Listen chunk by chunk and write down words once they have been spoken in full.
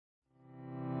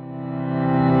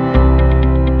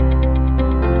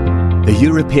The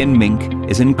European mink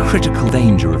is in critical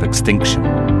danger of extinction.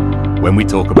 When we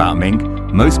talk about mink,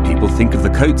 most people think of the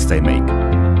coats they make.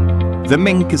 The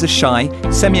mink is a shy,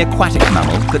 semi-aquatic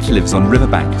mammal that lives on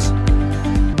riverbanks.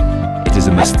 It is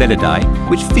a Mustelidae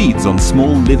which feeds on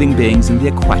small living beings in the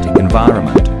aquatic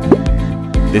environment.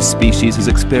 This species has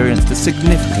experienced a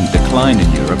significant decline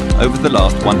in Europe over the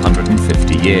last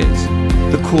 150 years.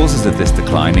 The causes of this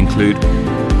decline include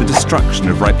the destruction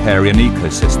of riparian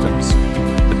ecosystems,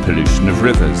 the pollution of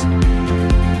rivers,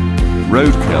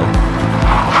 roadkill,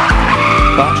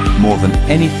 but more than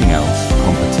anything else,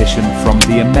 competition from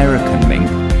the American mink,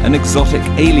 an exotic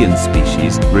alien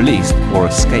species released or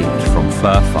escaped from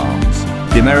fur farms.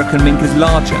 The American mink is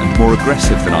larger and more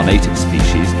aggressive than our native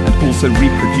species and also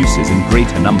reproduces in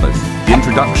greater numbers. The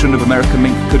introduction of American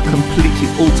mink could completely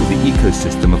alter the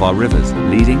ecosystem of our rivers,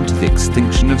 leading to the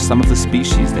extinction of some of the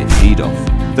species they feed off.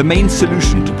 The main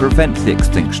solution to prevent the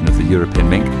extinction of the European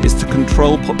mink is to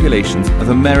control populations of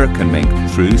American mink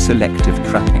through selective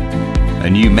trapping. A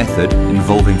new method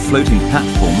involving floating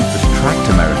platforms that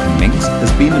attract American minks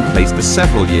has been in place for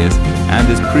several years and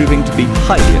is proving to be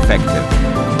highly effective.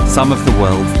 Some of the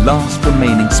world's last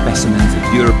remaining specimens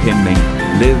of European mink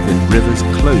live in rivers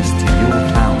close to your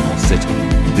town or city.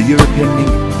 The European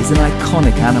mink is an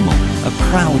iconic animal, a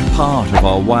proud part of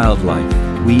our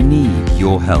wildlife. We need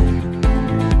your help.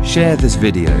 Share this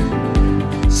video.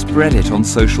 Spread it on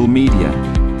social media.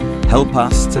 Help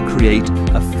us to create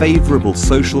a favourable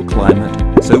social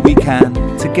climate so we can,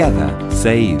 together,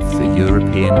 save the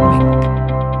European mink.